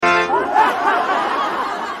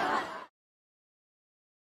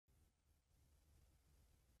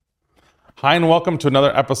Hi, and welcome to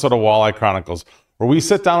another episode of Walleye Chronicles, where we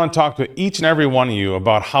sit down and talk to each and every one of you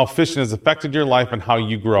about how fishing has affected your life and how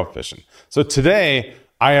you grew up fishing. So today,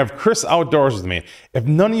 I have Chris outdoors with me. If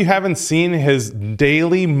none of you haven't seen his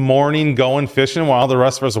daily morning going fishing while the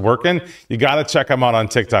rest of us are working, you got to check him out on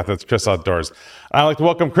TikTok. That's Chris Outdoors. I'd like to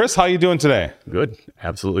welcome Chris. How are you doing today? Good.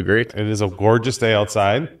 Absolutely great. It is a gorgeous day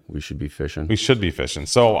outside. We should be fishing. We should be fishing.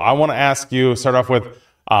 So I want to ask you, start off with,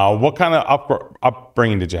 what kind of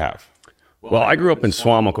upbringing did you have? Well, I grew up in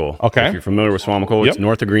Swamico. Okay. If you're familiar with Swamico, it's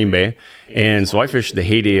north of Green Bay. And so I fished the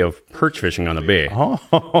heyday of perch fishing on the bay.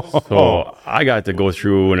 Oh. So I got to go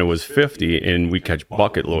through when it was 50 and we catch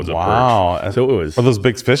bucket loads of perch. So it was. Are those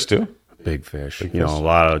big fish too? Big fish. A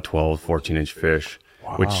lot of 12, 14-inch fish.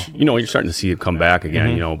 Wow. Which, you're starting to see it come back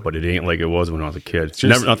again, but it ain't like it was when I was a kid.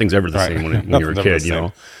 Nothing's ever the same when you're a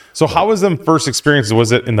kid, So how was them first experiences?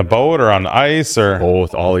 Was it in the boat or on the ice or?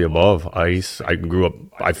 Both, all the above. Ice. I grew up,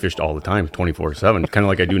 I fished all the time, 24/7, kind of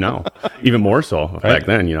like I do now. Even more so back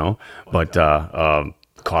then, But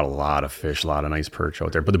caught a lot of fish, a lot of nice perch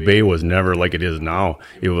out there. But the bay was never like it is now.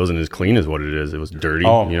 It wasn't as clean as what it is. It was dirty,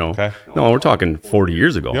 Okay. No, we're talking 40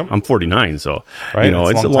 years ago. Yep. I'm 49, so,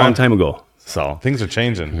 it's a long time ago. So things are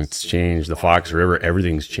changing. It's changed. The Fox River,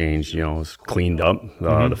 everything's changed. It's cleaned up.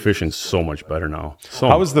 The fishing's so much better now.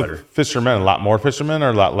 How was the fishermen? A lot more fishermen or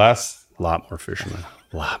a lot less? A lot more fishermen.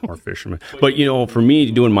 A lot more fishermen. But for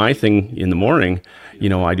me doing my thing in the morning,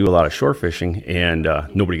 I do a lot of shore fishing, and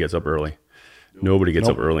nobody gets up early. Nobody gets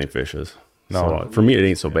up early and fishes. No. So for me, it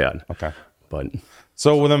ain't so bad. Okay. But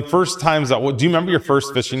so with them first times do you remember your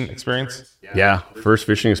first fishing experience? Yeah, first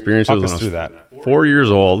fishing experience was when I was that. 4 years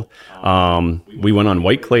old. We went on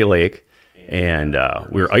White Clay Lake, and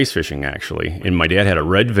we were ice fishing, actually. And my dad had a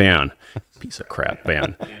red van, piece of crap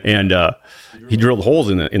van, and he drilled holes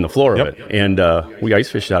in the floor of it. And we ice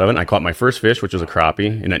fished out of it. And I caught my first fish, which was a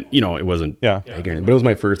crappie. And then, it wasn't big, but it was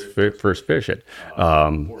my first fish at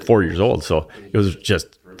 4 years old. So it was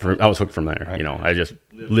just, I was hooked from there. Right. I just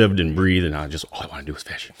lived and breathed, and all I want to do was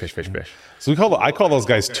fish. So I call those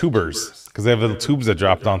guys tubers because they have little tubes that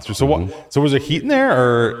drop down through. So what? So was there heat in there,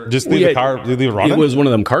 or just leave it running? It was one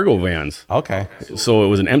of them cargo vans. Okay. So it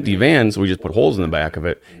was an empty van, so we just put holes in the back of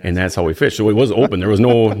it, and that's how we fished. So it was open. There was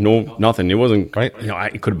no nothing. It wasn't right.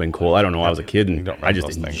 It could have been cold. I don't know. I was a kid, and I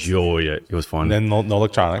just enjoyed it. It was fun. And then no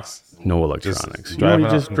electronics. No electronics. You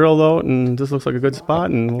just drilled out, and this looks like a good spot,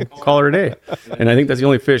 and we'll call it a day. And I think that's the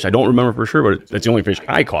only fish. I don't remember for sure, but that's the only fish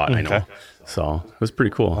I caught. I know. So it was pretty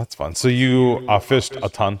cool. That's fun. So you fished a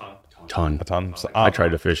ton? A ton. So, I tried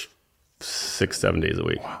to fish 6-7 days a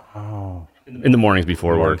week. Wow. In the mornings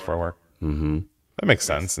before work. Mm-hmm. That makes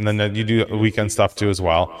sense. And then you do weekend stuff too as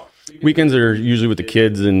well. Weekends are usually with the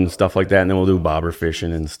kids and stuff like that, and then we'll do bobber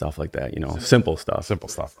fishing and stuff like that. Simple stuff.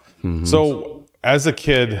 Mm-hmm. So as a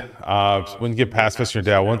kid, when you get past fishing your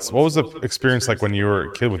dad, what was the experience like when you were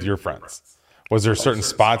a kid with your friends? Was there certain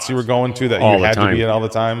spots you were going to that you had to be at all the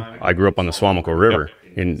time? I grew up on the Swamico River,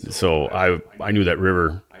 and so I knew that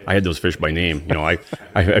river. I had those fish by name.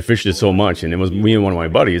 I fished it so much, and it was me and one of my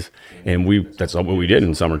buddies, and that's what we did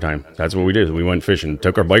in summertime. That's what we did. We went fishing,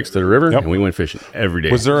 took our bikes to the river, and we went fishing every day.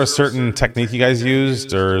 Was there a certain technique you guys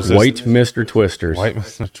used, or is White Mr. Twisters? White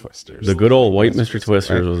Mr. Twisters. The good old White Mr.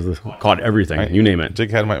 Twisters caught everything. You name it. Jig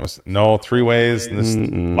head no 3-ways.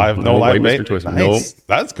 Live bait. Mr. Twister. Nice. Nope.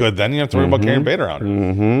 That's good. Then you don't have to worry about carrying bait around.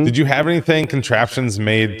 Mm-hmm. Did you have anything contraptions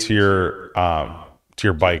made to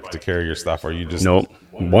your bike to carry your stuff, or you just nope?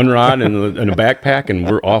 One rod and a backpack, and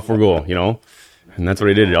we're off we go, And that's what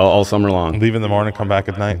I did all summer long. Leave in the morning, come back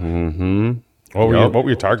at night. Mm-hmm. What were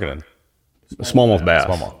you targeting? Smallmouth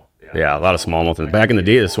bass. Yeah, a lot of smallmouth. And back in the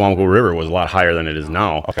day, the Swamico River was a lot higher than it is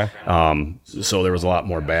now. Okay. So there was a lot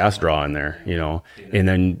more bass draw in there, And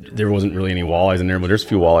then there wasn't really any walleyes in there, but there's a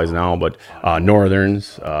few walleyes now. But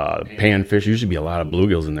northerns, panfish, usually be a lot of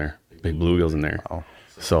bluegills in there, big bluegills in there. Oh.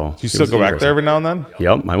 So do you still go back there every now and then?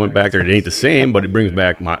 Yep, I went back there. It ain't the same, but it brings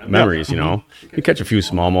back my memories. You catch a few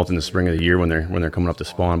smallmouth in the spring of the year when they're coming up to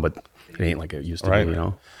spawn, but it ain't like it used to be.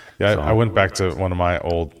 Yeah, so. I went back to one of my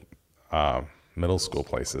old middle school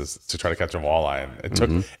places to try to catch a walleye,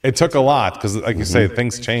 and it took a lot because, like you say,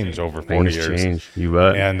 things change over 40 years. Change, you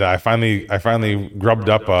bet. And I finally grubbed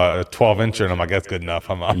up a 12-incher, and I'm like, that's good enough.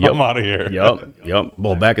 I'm out of here. Yep.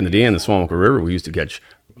 Well, back in the day in the Swamico River, we used to catch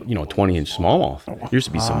 20-inch smallmouth. There used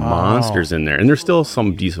to be some monsters in there, and there's still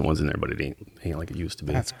some decent ones in there, but it ain't like it used to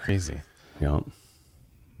be. That's crazy. Yep.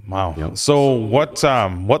 Wow. Yep. So what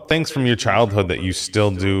things from your childhood that you still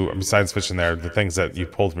do besides fishing there, the things that you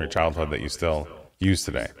pulled from your childhood that you still use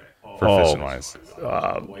today? for fishing wise?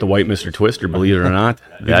 The white Mr. Twister, believe it or not.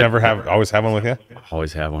 You always have one with you?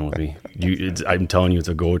 Always have one with me. I'm telling you, it's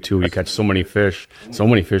a go-to. You catch so many fish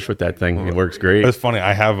with that thing. It works great. It's funny.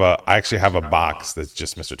 I actually have a box that's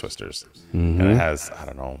just Mr. Twisters, and it has, I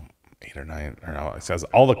don't know, 8 or 9, or no, it has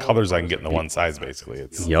all the colors I can get in the one size. Basically,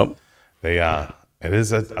 it's it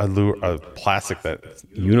is a lure, a plastic that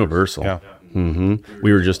universal. Yeah.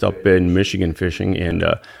 We were just up in Michigan fishing, and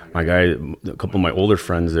a couple of my older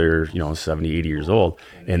friends, they're 70, 80 years old,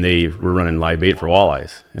 and they were running live bait for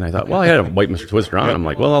walleyes. And I thought, well, I had a white Mr. Twister on. I'm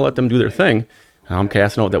like, well, I'll let them do their thing. And I'm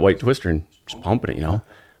casting out that white Twister and just pumping it,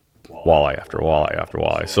 walleye after walleye after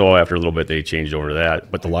walleye. So after a little bit, they changed over to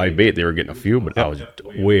that. But the live bait, they were getting a few, but I was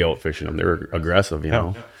way out fishing them. They were aggressive,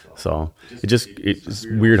 know. So it's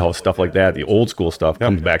weird how stuff like that, the old school stuff,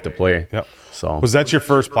 comes back to play. Yep. So was that your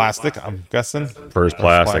first plastic? I'm guessing. First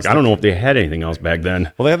plastic. I don't know if they had anything else back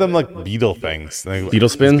then. Well, they had them like beetle things. Beetle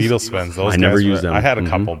spins. Beetle spins. Those I never used them. I had a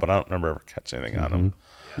couple, but I don't remember ever catching anything on them.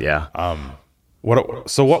 Yeah.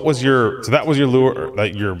 What was your? So that was your lure,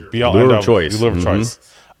 like your lure of choice. Lure of choice.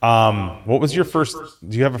 What was your first?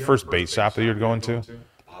 Do you have a first bait shop that you're going to?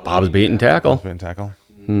 Bob's Bait and Tackle. Bait and Tackle.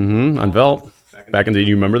 On Velt. Back in the day, do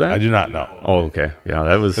you remember that? I do not know. Oh, okay. Yeah,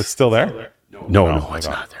 that was. It's still there? No, it's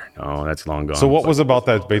not there. No, that's long gone. So what was about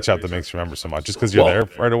that bait shop that makes you remember so much? Just because you're there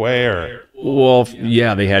right away, or? Well,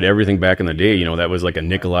 yeah, they had everything back in the day. That was like a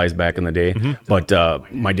Nikolai's back in the day. But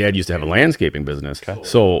my dad used to have a landscaping business,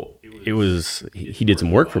 so it was he did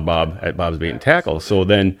some work for Bob at Bob's Bait and Tackle. So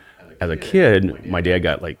then, as a kid, my dad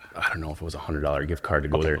got I don't know if it was $100 gift card to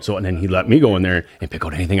go there. So and then he let me go in there and pick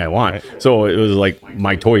out anything I want. Right. So it was like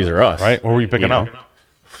my Toys R Us. Right. What were you picking out?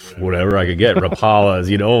 Whatever I could get, Rapalas,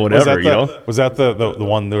 whatever, Was that the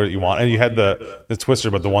one that you want? And you had the Twister,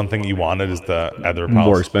 but the one thing you wanted is the Rapalas.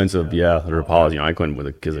 More expensive, the Rapalas. I couldn't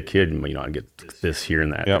as a kid, I'd get this here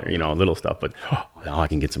and that, little stuff. But now I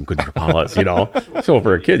can get some good Rapalas, So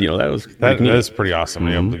for a kid, that is pretty awesome.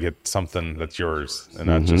 You're able to get something that's yours and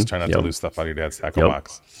not just try not to lose stuff out of your dad's tackle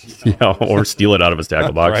box. Yeah, or steal it out of his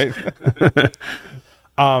tackle box.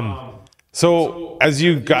 Right. So as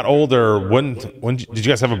you got older, when did you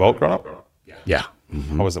guys have a boat growing up? Yeah.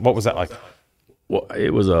 What was that like? Well,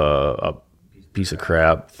 it was a piece of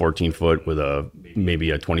crap, 14-foot with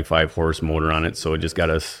maybe a 25-horse motor on it. So it just got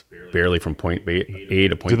us barely from point A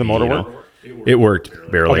to point B. Did the motor work? It worked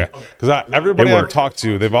barely. Okay. Because everybody I've talked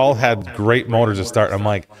to, they've all had great motors to start. I'm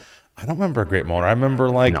like, I don't remember a great motor. I remember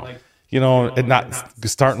it not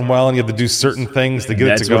starting well, and you have to do certain things to get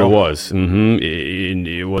it to go. That's what it was.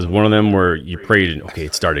 It was one of them where you prayed, okay,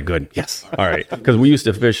 it started good. Yes. All right. Because we used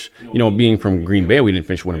to fish, being from Green Bay, we didn't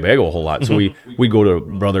fish Winnebago a whole lot. So we'd go to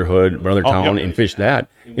Brothertown and fish that.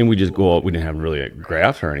 And we just go out. We didn't have really a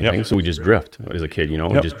graph or anything. So we just drift as a kid,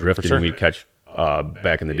 we just drifted and we'd catch.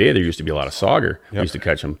 Back in the day, there used to be a lot of sauger. We used to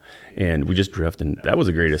catch them, and we just drift, and that was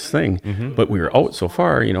the greatest thing. But we were out so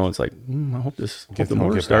far, it's like, I hope the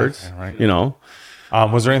motor starts. Back. Yeah,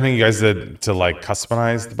 right. Was there anything you guys did to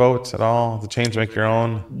customize the boat at all? To change, make your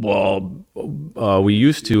own? Well, we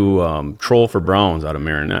used to troll for browns out of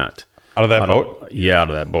Marinette. Out of that boat? Yeah, out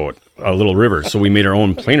of that boat. A little river. So we made our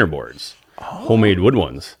own planer boards, homemade wood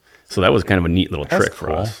ones. So that was kind of a neat little trick for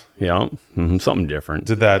us. Yeah, something different.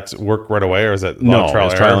 Did that work right away, or is it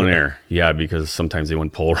trial and error? Yeah, because sometimes they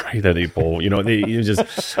wouldn't pull right. They pull,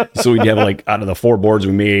 so we'd have out of the 4 boards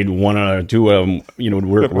we made, 1 out of 2 of them, would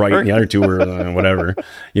work right, and the other 2 were whatever,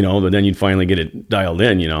 But then you'd finally get it dialed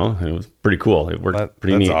in, and it was pretty cool. It worked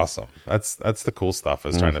pretty neat. That's awesome. That's the cool stuff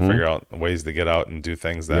is trying to figure out ways to get out and do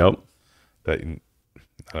things that not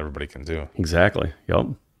everybody can do. Exactly. Yep.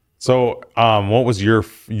 So, what was your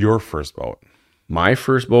first boat? My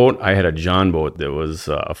first boat, I had a John boat that was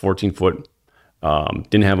a 14-foot,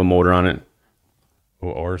 didn't have a motor on it.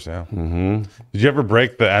 Oars, yeah. Did you ever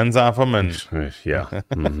break the ends off them? Yeah.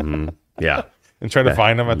 Yeah. And try to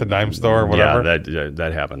find them at the dime store or whatever? Yeah,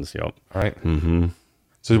 that happens, yep. All right.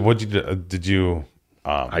 So what did you...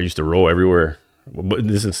 I used to row everywhere. But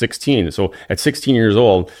this is 16. So at 16 years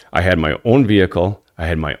old, I had my own vehicle. I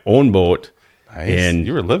had my own boat. Nice. And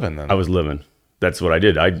you were living then. I was living. That's what I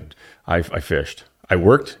did. I fished. I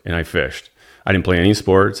worked and I fished. I didn't play any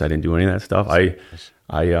sports. I didn't do any of that stuff. I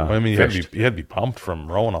you had to be pumped from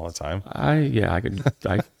rowing all the time. I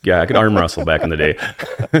could arm wrestle back in the day.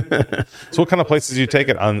 So what kind of places did you take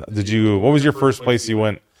it on? What was your first place you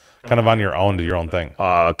went kind of on your own, do your own thing?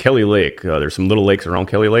 Kelly Lake. There's some little lakes around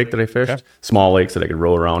Kelly Lake that I fished. Okay. Small lakes that I could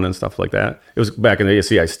row around and stuff like that. It was back in the day.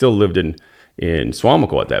 See, I still lived in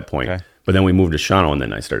Swamico at that point. Okay. But then we moved to Shawano, and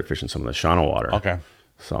then I started fishing some of the Shawano water. Okay.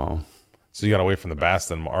 So So you got away from the bass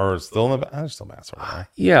then, or still in the there's still bass over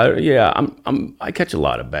there. Yeah. I catch a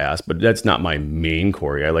lot of bass, but that's not my main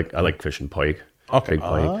quarry. I like fishing pike. Okay. Big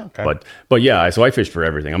pike. Okay. But yeah, so I fish for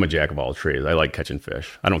everything. I'm a jack of all trades. I like catching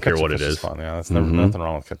fish. I don't care what it Fish is. Fun. Yeah, that's never nothing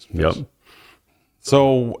wrong with catching fish. Yep.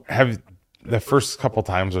 So have the first couple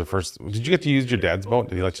times, did you get to use your dad's boat?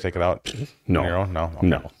 Did he let you take it out No. on your own? No. Okay.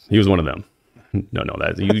 No. He was one of them. No,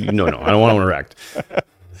 that no. I don't want to wrecked.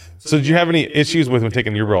 So did you have any issues with when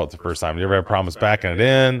taking your boat the first time? Did you ever have problems backing it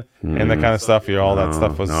in and that kind of stuff? All that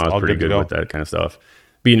stuff was I was all pretty good good to go? with that kind of stuff.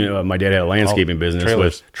 Being my dad had a landscaping business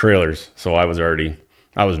with trailers, so I was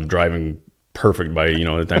driving perfect by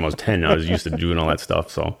the time I was 10. I was used to doing all that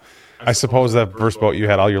stuff. So I suppose that first boat you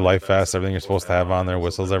had all your life vests, everything you're supposed to have on there,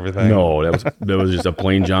 whistles, everything. no, that was just a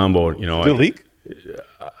plain John boat. Did it leak?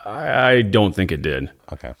 I don't think it did.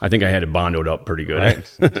 Okay. I think I had it bondoed up pretty good. Right.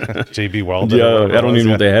 JB welded. Yeah, I don't even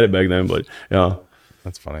know if they had it back then, but yeah.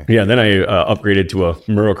 That's funny. Yeah, then I upgraded to a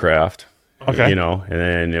Merocraft. Okay. And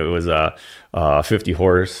then it was a 50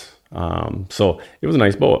 horse. So it was a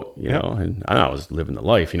nice boat, and I was living the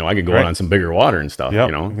life. I could go out on some bigger water and stuff, Yep.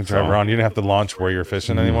 You can drive around. You didn't have to launch where you're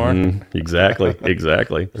fishing anymore. Exactly.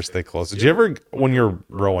 Or stay close. Did you ever, when you're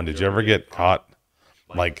rowing, get caught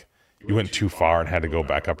like you went too far and had to go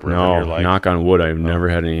back up river? No, You're like, knock on wood, I've never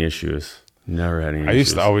had any issues.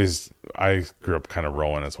 I grew up kind of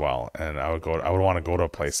rowing as well, and I would want to go to a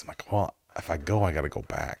place. I'm like, well, if I go, I got to go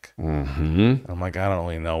back. Mm-hmm. I'm like, I don't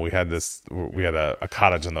really know. We had a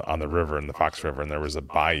cottage on the river, in the Fox River, and there was a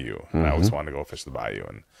bayou, and I always wanted to go fish the bayou,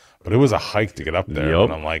 but it was a hike to get up there. Yep.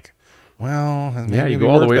 And I'm like, well, yeah, you go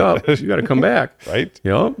all the way up. You got to come back, right?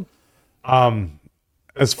 Yep.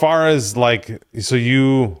 As far as so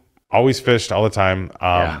you always fished all the time.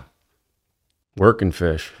 Yeah. Working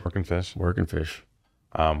fish. What's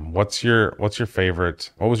your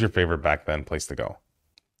favorite? What was your favorite back then place to go?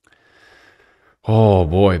 Oh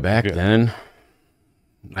boy, back then,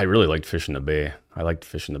 I really liked fishing the bay. I liked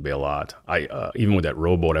fishing the bay a lot. I even with that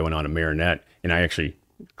rowboat, I went on a Marinette, and I actually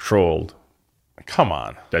trolled. Come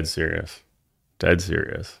on, Dead serious.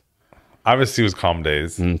 Obviously, it was calm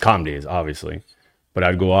days. Calm days, obviously, but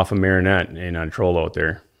I'd go off a Marinette and I'd troll out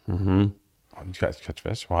there. Mm-hmm. Did you guys catch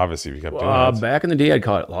fish? Well, obviously, you kept doing that. Back in the day, I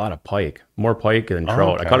caught a lot of pike, more pike than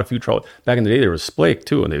trout. Okay. I caught a few trout. Back in the day, there was splake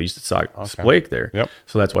too, and they used to stock splake there. Yep.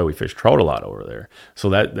 So that's why we fished trout a lot over there.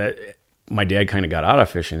 So that my dad kind of got out of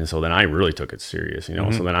fishing, and so then I really took it serious,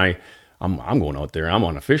 So then I'm going out there, I'm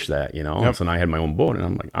going to fish that, Yep. So then I had my own boat, and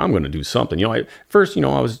I'm like, I'm going to do something. First,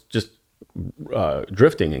 I was just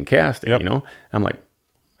drifting and casting, Yep. I'm like,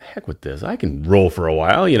 heck with this. I can roll for a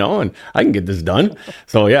while, and I can get this done.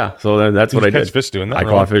 So yeah, that's what I did. Catch fish doing that? I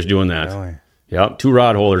caught fish doing that. Really? Yep, 2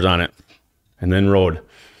 rod holders on it, and then rode.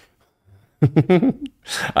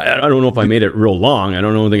 I don't know if I made it real long. I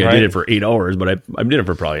don't think I did it for 8 hours, but I did it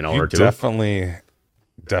for probably an hour or two.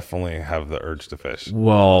 Definitely have the urge to fish.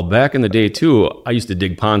 Well, back in the day too, I used to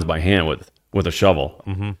dig ponds by hand with a shovel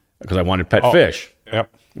because I wanted pet fish.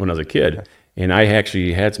 Yep. When I was a kid. And I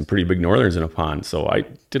actually had some pretty big northerns in a pond, so I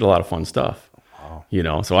did a lot of fun stuff. Wow.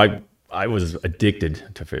 So I was addicted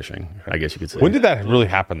to fishing, I guess you could say. When did that really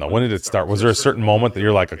happen, though? When did it start? Was there a certain moment that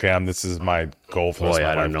you're like, okay, this is my goal for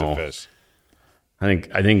I don't know. To fish?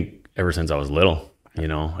 I think ever since I was little,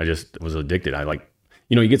 I just was addicted. I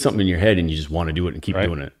you get something in your head and you just want to do it and keep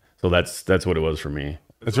doing it. So that's what it was for me.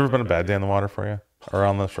 Has there ever been a bad day in the water for you or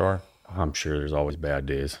on the shore? I'm sure there's always bad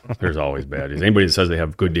days. There's always bad days. Anybody that says they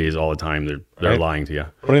have good days all the time, they're lying to you.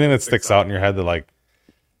 What anything that sticks out in your head that like,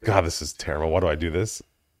 God, this is terrible. Why do I do this?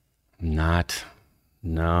 Not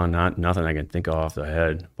nothing I can think of off the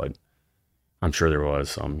head, but I'm sure there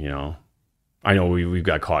was some, I know we've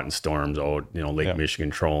got caught in storms out, Lake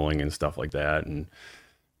Michigan trolling and stuff like that. And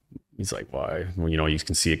he's like, why? Well, you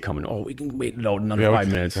can see it coming. Oh, we can wait it out another 5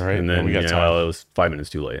 minutes. Right. And then, we got time. it was 5 minutes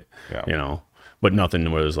too late, but nothing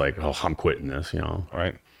was like, oh, I'm quitting this,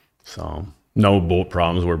 Right. So no boat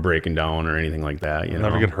problems were breaking down or anything like that.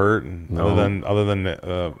 Never get hurt, other than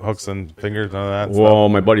hooks and fingers, none of that. Well,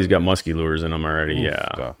 my buddy's got musky lures in them already.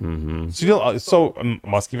 Yeah. Mm-hmm. So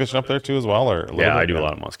musky fishing up there too as well, or I do a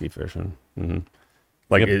lot of musky fishing. Mm-hmm.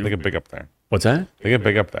 They get big up there. What's that? They get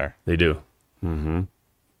big up there. They do. Mm-hmm.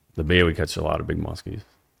 The bay we catch a lot of big muskies.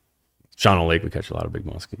 Shawano Lake we catch a lot of big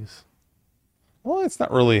muskies. Well, it's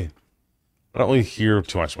not really. I don't really hear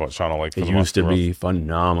too much about Shawano Lake. It used to be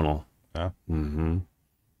phenomenal. Yeah. Mm-hmm.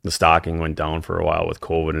 The stocking went down for a while with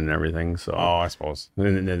COVID and everything. So I suppose.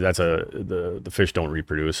 And that's the fish don't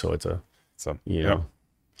reproduce, so it's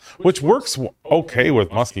which works okay with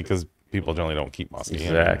muskie because people generally don't keep muskie.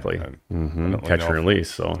 Exactly. Catch and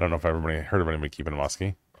release. So I don't know if everybody heard of anybody keeping a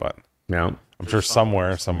muskie, but yeah. I'm sure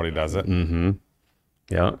somewhere somebody does it.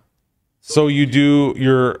 Yeah. So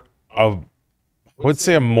I would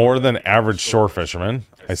say a more than average shore fisherman.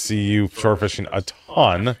 I see you shore fishing a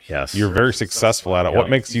ton. Yes. You're very successful at it. Yep. What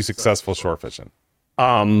makes you successful shore fishing?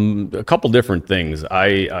 A couple different things.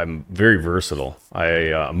 I'm very versatile.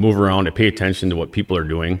 I move around. I pay attention to what people are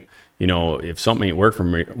doing. You know, if something ain't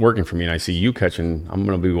working for me, and I see you catching, I'm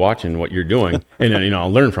going to be watching what you're doing, and then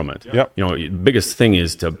I'll learn from it. Yep. The biggest thing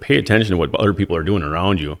is to pay attention to what other people are doing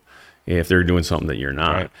around you, if they're doing something that you're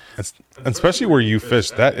not. Right. Especially where you fish,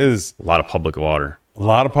 that is A lot of public water. a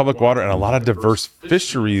lot of public water and a lot of diverse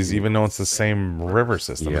fisheries, even though it's the same river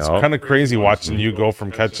system. It's Yep. kind of crazy watching you go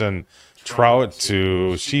from catching trout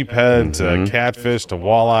to sheephead to catfish to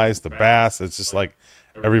walleyes to bass. It's just like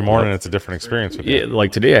every morning it's a different experience with you.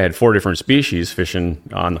 Like today, I had 4 different species fishing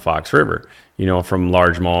on the Fox River. From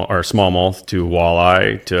largemouth or smallmouth to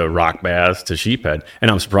walleye to rock bass to sheephead.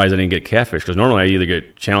 And I'm surprised I didn't get catfish because normally I either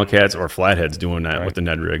get channel cats or flatheads doing that with the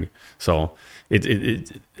Ned rig. So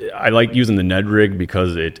I like using the Ned rig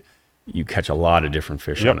because you catch a lot of different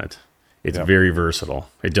fish on it. It's very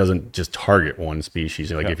versatile. It doesn't just target one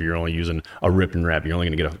species. Like if you're only using a rip and wrap, you're only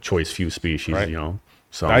going to get a choice few species.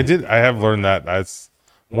 So I have learned that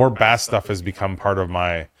more bass stuff has become part of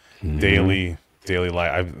my daily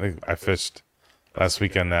life. I fished last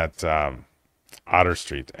weekend at Otter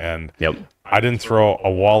Street, and I didn't throw a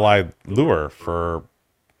walleye lure for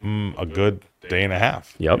a good day and a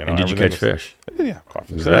half. And did you catch fish? Yeah, caught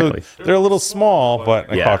fish. Exactly. They're a little small,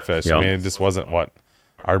 but I caught fish. Yep. I mean, it just wasn't what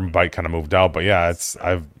our bite kind of moved out. But yeah,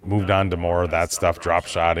 I've moved on to more of that stuff, drop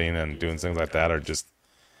shotting and doing things like that, or just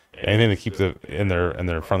anything to keep in their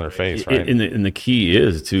front of their face, right? And the key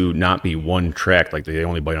is to not be one track, like they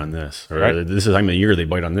only bite on this, or this is time of the year they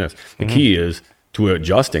bite on this. The key is to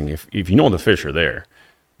adjusting. If you know the fish are there,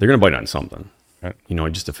 they're going to bite on something, right?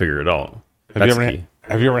 Just to figure it out.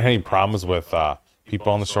 Have you ever had any problems with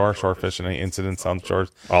people on the shore fishing? Any incidents on the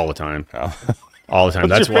shores? All the time. Oh. All the time.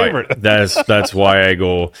 What's That's your why. favorite? That's why I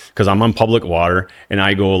go, because I'm on public water, and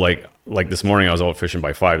I go like this morning. I was out fishing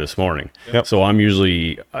by 5 this morning. Yep. So I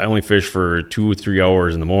only fish for 2 or 3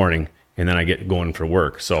 hours in the morning, and then I get going for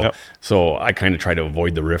work. So I kind of try to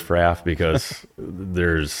avoid the riffraff because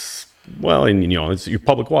there's it's your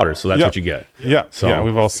public water, so that's what you get. Yeah. So yeah,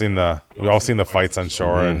 we've all seen the fights on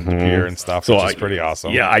shore and the pier and stuff, which is pretty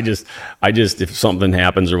awesome. Yeah, I just if something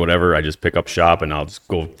happens or whatever, I just pick up shop and I'll just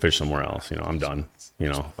go fish somewhere else. I'm done.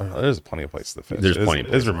 There's plenty of places to fish. There's plenty of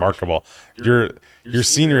places. It's remarkable. Your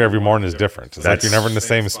scenery every morning is different. It's like you're never in the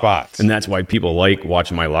same spot. And that's why people like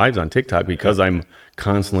watching my lives on TikTok, because I'm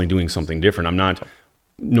constantly doing something different. I'm not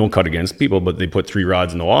no cut against people, but they put 3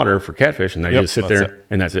 rods in the water for catfish and I just sit there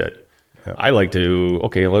and that's it. Yep. I like to,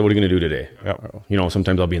 what are you going to do today? Yep.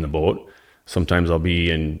 Sometimes I'll be in the boat. Sometimes I'll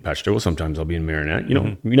be in Pesto. Sometimes I'll be in Marinette.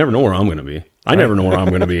 You never know where I'm going to be. I never know where I'm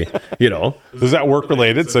going to be, Does that work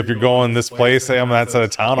related? So if you're going this place, say I'm on that side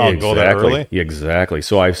of town, I'll go there early? Exactly.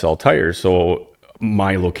 So I sell tires. So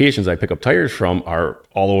my locations I pick up tires from are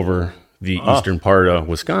all over the eastern part of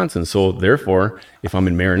Wisconsin. So therefore, if I'm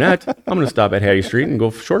in Marinette, I'm going to stop at Hattie Street and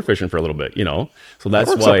go short fishing for a little bit, So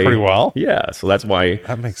that's works why out pretty well. Yeah. So that's why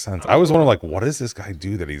that makes sense. I was wondering, what does this guy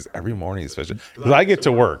do that every morning he's fishing? Because I get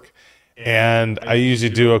to work and I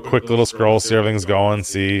usually do a quick little scroll, see how everything's going,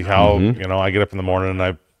 see how, I get up in the morning and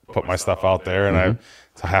I put my stuff out there and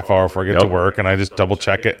it's a half hour before I get to work and I just double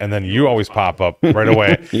check it. And then you always pop up right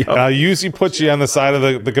away. And I usually put you on the side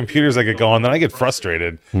of the computers that get going. Then I get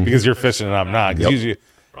frustrated because you're fishing and I'm not. Because usually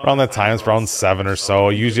around that time, it's around 7 or so.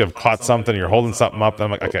 Usually I've caught something, you're holding something up, and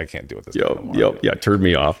I'm like, okay, I can't deal with this. Yeah, turned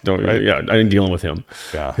me off. I ain't dealing with him.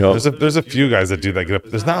 Yeah. There's a few guys that do that, get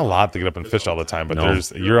up. There's not a lot that get up and fish all the time,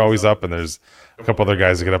 but you're always up, and there's a couple other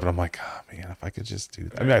guys that get up, and I'm like, oh man, if I could just do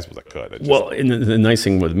that. I mean, I suppose I could. And the nice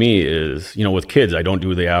thing with me is, with kids, I don't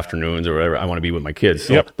do the afternoons or whatever. I want to be with my kids.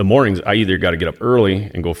 So the mornings, I either got to get up early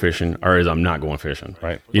and go fishing, or as I'm not going fishing.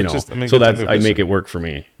 Right. So I make it work for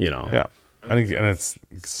me. Yeah. I think, and it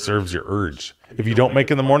serves your urge. If you don't make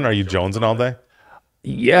it in the morning, are you jonesing all day?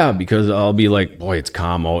 Yeah, because I'll be like, boy, it's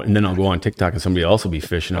calm out, and then I'll go on TikTok and somebody else will be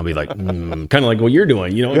fishing. I'll be like, kind of like what you're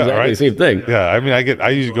doing, exactly the same thing. Yeah, I mean, I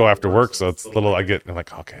usually go after work, so it's I'm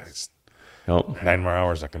like, okay, it's 9 more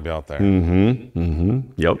hours I can be out there.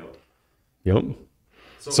 Yep.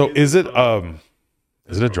 So is it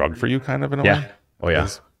a drug for you, kind of in a way? Oh yeah.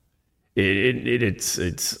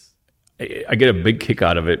 It's I get a big kick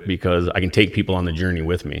out of it because I can take people on the journey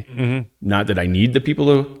with me. Not that I need the people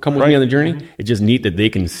to come with me on the journey. It's just neat that they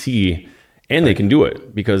can see and they can do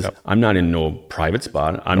it because I'm not in no private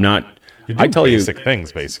spot. I'm not I tell you basic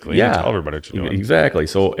things basically. Yeah, you tell everybody what you're doing. Exactly.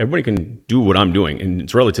 So everybody can do what I'm doing, and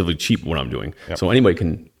it's relatively cheap what I'm doing. Yep. So anybody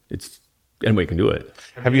can do it.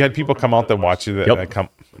 Have you had people come out that watch you that, Yep. that come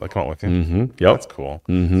out with you? Yep. That's cool.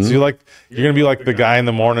 So you're gonna be like the guy in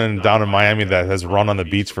the morning down in Miami that has run on the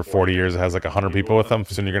beach for 40 years and has like 100 people with him.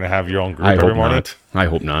 So you're gonna have your own group every morning. I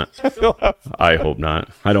hope not. I hope not.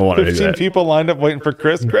 I don't want to do 15 that. people lined up waiting for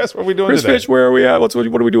Chris. Chris, what are we doing Chris today? Fish, where are we at? What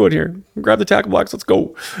are we doing here? Grab the tackle box. Let's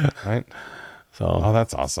go. Right. So Oh,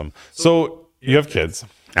 that's awesome. So you have kids.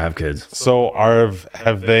 I have kids. So are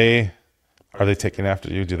they taking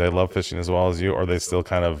after you? Do they love fishing as well as you? Or are they still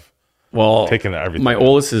kind of Well, taking everything? my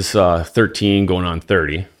oldest is 13, going on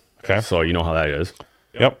 30. Okay. So you know how that is.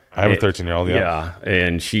 Yep. I have a 13-year-old. Yeah,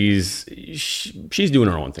 and she's doing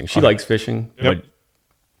her own thing. She likes fishing, but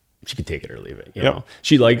she can take it or leave it. You know,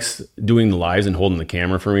 she likes doing the lives and holding the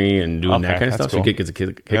camera for me and doing that kind of stuff. cool. She gets a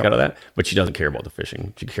kick out of that, but she doesn't care about the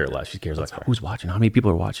fishing. She cares less. She cares like who's watching, how many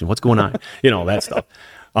people are watching, what's going on, that stuff.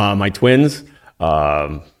 My twins,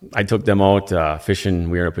 I took them out fishing.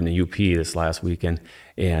 We were up in the UP this last weekend,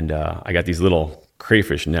 and I got these little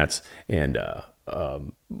crayfish nets, and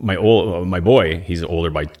my boy, he's older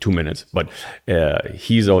by 2 minutes, but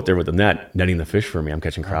he's out there with the net netting the fish for me. I'm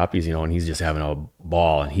catching crappies, and he's just having a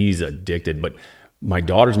ball, and he's addicted. But my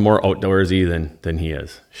daughter's more outdoorsy than he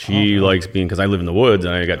is. She likes being, because I live in the woods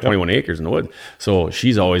and I got 21 acres in the woods, so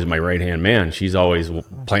she's always my right hand man. She's always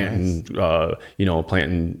planting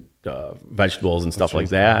vegetables and stuff like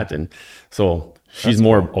that, and so she's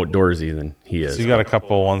more outdoorsy than he is. So you got a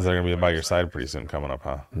couple ones that are going to be by your side pretty soon coming up,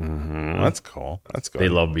 huh? Mm-hmm. That's cool. That's good. They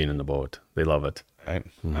love being in the boat. They love it. Right?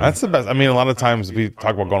 That's the best. I mean, a lot of times we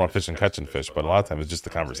talk about going on fishing, catching fish, but a lot of times it's just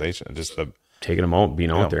the conversation, just the taking them out,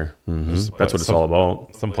 being out there. That's what it's all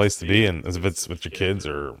about. Some place to be, and if it's with your kids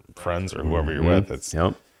or friends or whoever you're with, it's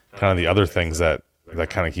Yep. kind of the other things that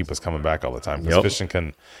kind of keep us coming back all the time. Because fishing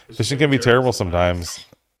can be terrible sometimes.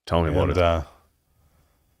 Tell me about it.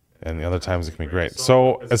 And the other times it can be great.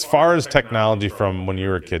 So as far as technology from when you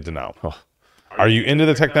were a kid to now, are you into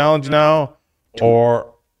the technology now,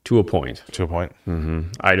 or To a point. to a point?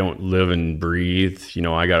 I don't live and breathe.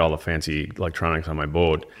 I got all the fancy electronics on my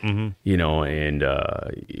boat, and,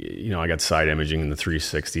 I got side imaging in the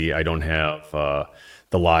 360. I don't have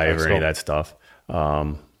the live or any of that stuff.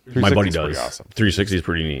 My buddy 360 is does. pretty awesome. 360 is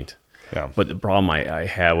pretty neat. Yeah. But the problem I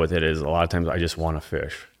have with it is a lot of times I just want to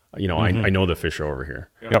fish. I know the fish are over here.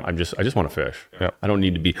 Yep. I just want to fish. Yep. I don't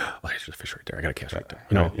need to be, there's a fish right there. I got to catch right there.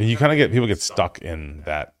 And you kind of people get stuck in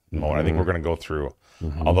that mode. I think we're going to go through,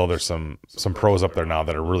 although there's some pros up there now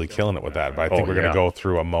that are really killing it with that. But I think we're going to go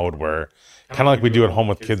through a mode where, kind of like we do at home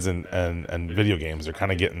with kids and video games, they're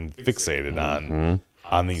kind of getting fixated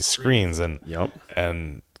on these screens.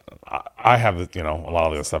 And I have a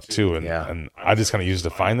lot of this stuff too, and I just kind of use it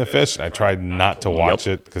to find the fish, and I tried not to watch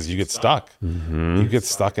it because you get stuck. You get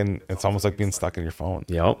stuck in. It's almost like being stuck in your phone.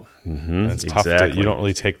 And it's tough. You don't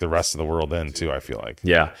really take the rest of the world in too. I feel like.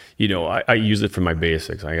 Yeah, I use it for my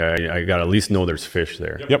basics. I got to at least know there's fish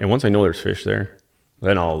there. And once I know there's fish there,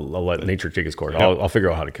 then I'll let nature take its course. I'll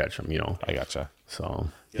figure out how to catch them. I gotcha. So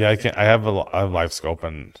yeah, I have a live scope,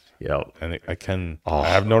 and and I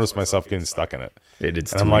have noticed myself getting stuck in it.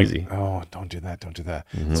 It's and too I'm easy. Oh, don't do that.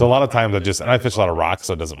 So a lot of times I fish a lot of rocks,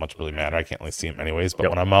 so it doesn't much really matter. I can't really see them anyways. But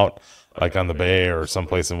when I'm out like on the bay or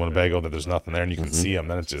someplace in Winnebago that there's nothing there and you can see them,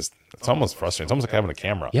 then it's almost frustrating. It's almost like having a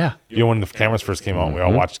camera. Yeah. When the cameras first came out, we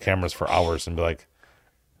all watched cameras for hours and be like,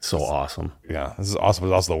 so awesome. Yeah, this is awesome, but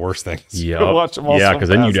it's also the worst thing. Yeah. Watch them all because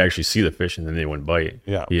then you'd actually see the fish and then they wouldn't bite.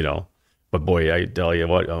 Yeah. But boy, I tell you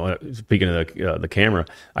what, speaking of the camera,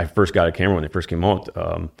 I first got a camera when they first came out,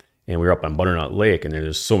 and we were up on Butternut Lake, and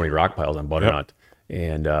there's so many rock piles on Butternut,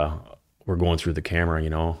 and we're going through the camera,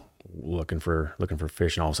 looking for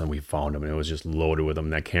fish, and all of a sudden we found them, and it was just loaded with them.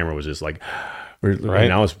 And that camera was just like,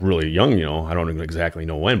 now it's really young, I don't exactly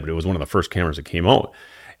know when, but it was one of the first cameras that came out.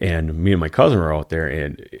 And me and my cousin were out there,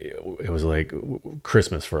 and it was like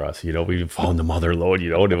Christmas for us, we found the mother lode,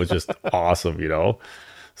 and it was just awesome,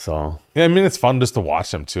 So yeah, I mean, it's fun just to watch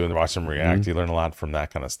them too and watch them react. You learn a lot from that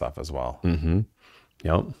kind of stuff as well.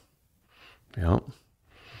 Yep.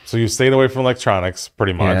 So you stayed away from electronics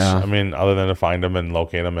pretty much. Yeah. I mean, other than to find them and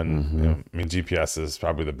locate them, and GPS is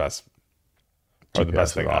probably the best. Or the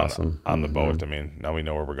best thing on the boat. I mean, now we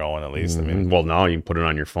know where we're going at least. I mean, well, now you can put it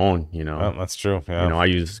on your phone. Well, that's true. Yeah. I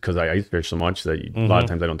use because I ice fish so much that a lot of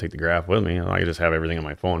times I don't take the graph with me. I just have everything on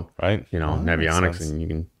my phone. Right. Navionics, and you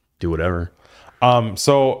can do whatever. And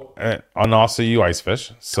also you ice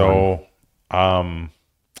fish. So,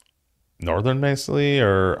 northern basically,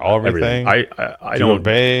 or everything? I Do you don't go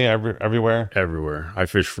bay everywhere. everywhere. I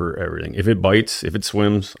fish for everything. If it bites, if it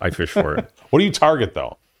swims, I fish for it. What do you target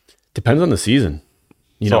though? Depends on the season.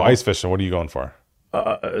 So ice fishing, what are you going for?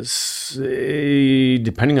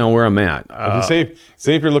 Depending on where I'm at. Say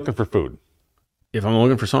if you're looking for food. If I'm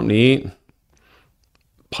looking for something to eat,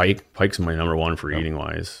 pike's my number one for eating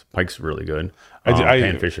wise. Pike's really good.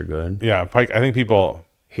 Panfish are good. Yeah, pike. I think people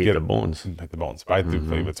hate the bones. Hate the bones, but I do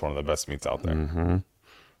believe it's one of the best meats out there. Mm-hmm.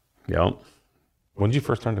 Yep. When did you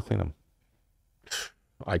first learn to clean them?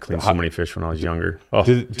 I cleaned so many fish when I was younger. Oh,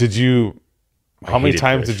 did you? How many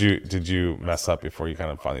times fish. did you mess up before you kind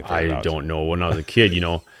of finally figured it out? I don't know. When I was a kid,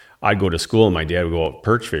 I'd go to school and my dad would go out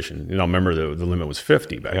perch fishing. Remember the limit was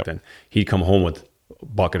 50 back then. He'd come home with a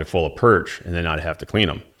bucket full of perch, and then I'd have to clean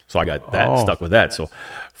them. So I got that stuck with that. So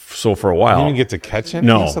for a while, you didn't get to catch any.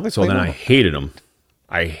 No. So then I hated them.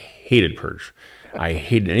 I hated perch. I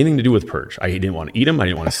hated anything to do with perch. I didn't want to eat them. I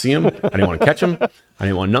didn't want to see them. I didn't want to catch them. I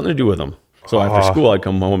didn't want nothing to do with them. So after school, I'd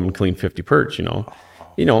come home and clean 50 perch.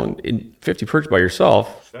 In 50 perch by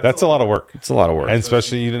yourself. That's a lot of work. It's a lot of work. And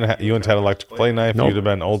especially you didn't had an electric play knife. Nope. You'd have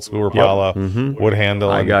been old school Rapala, wood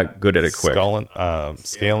handle. I got good at it quick.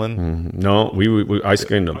 Scaling. No, I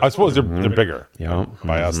skinned them. I suppose they're bigger. Yeah.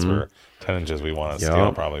 By us, for 10 inches, we want to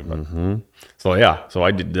scale probably. But. So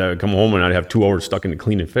I did come home and I'd have 2 hours stuck into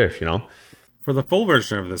cleaning fish. For the full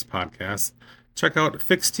version of this podcast, check out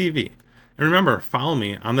Fix TV. And remember, follow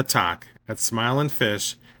me on the talk at Smile and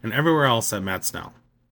Fish and everywhere else at Matt Snell.